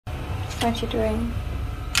What are you doing?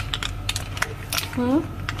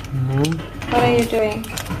 What are you doing?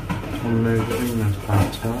 I'm measuring my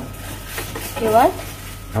butter. You what?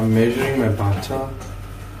 I'm measuring my butter.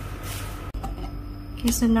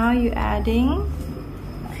 Okay, so now you're adding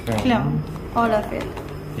plum, all of it.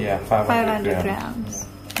 Yeah, 500 grams.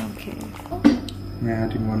 Okay. I'm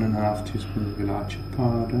adding 1.5 teaspoons of ilachi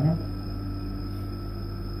powder.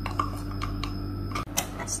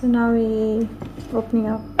 So now we opening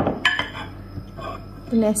up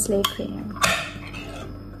the Nestle cream.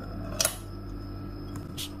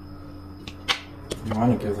 You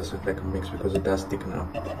want to give this like a mix because it does thicken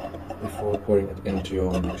up before pouring it into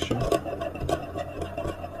your mixture.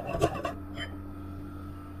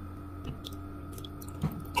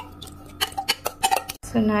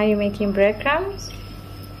 So now you're making breadcrumbs.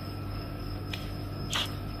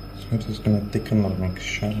 So it is going to thicken the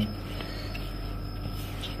mixture.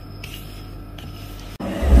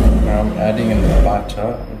 Now I'm adding in the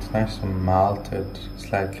butter. It's nice and melted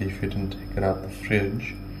slightly if you didn't take it out of the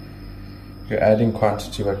fridge. You're adding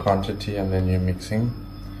quantity by quantity and then you're mixing.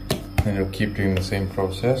 And you'll keep doing the same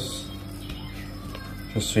process.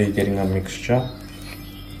 Just so you're getting a mixture.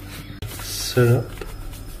 Syrup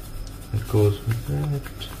that goes with it.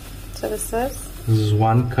 So this is? This is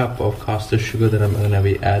 1 cup of caster sugar that I'm going to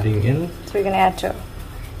be adding in. So we're going to add 2.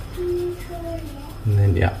 And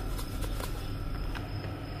then yeah.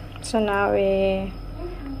 So now we're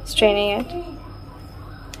straining it.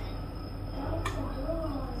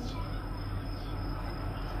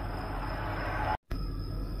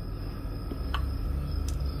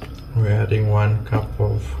 We're adding 1 cup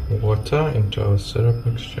of water into our syrup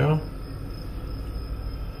mixture.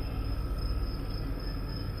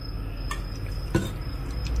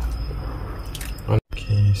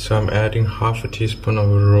 Okay, so I'm adding half a teaspoon of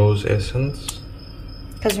rose essence.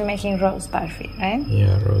 Because we're making rose burfee, right?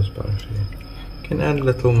 Yeah, rose burfee. You can add a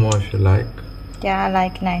little more if you like. Yeah, I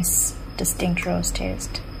like nice, distinct rose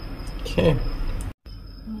taste. Okay.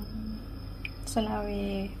 So now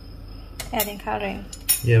we're adding coloring.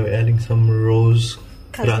 Yeah, we're adding some rose,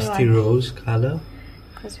 rusty rose color.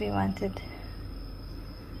 Because we wanted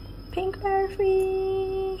pink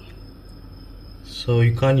burfee. So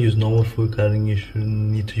you can't use normal food coloring, you should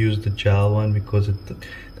need to use the gel one because the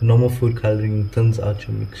normal food coloring thins out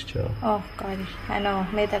your mixture. Oh god, I know,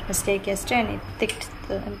 made that mistake yesterday and it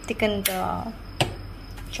thickened the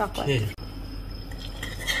chocolate. Okay.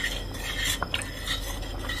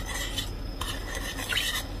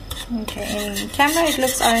 Okay, in camera it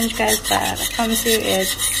looks orange guys, but I promise you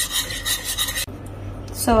it's...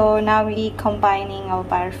 So now we're combining our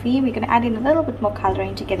burfee. We're going to add in a little bit more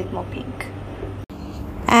coloring to get it more pink.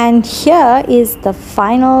 And here is the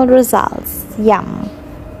final results. Yum!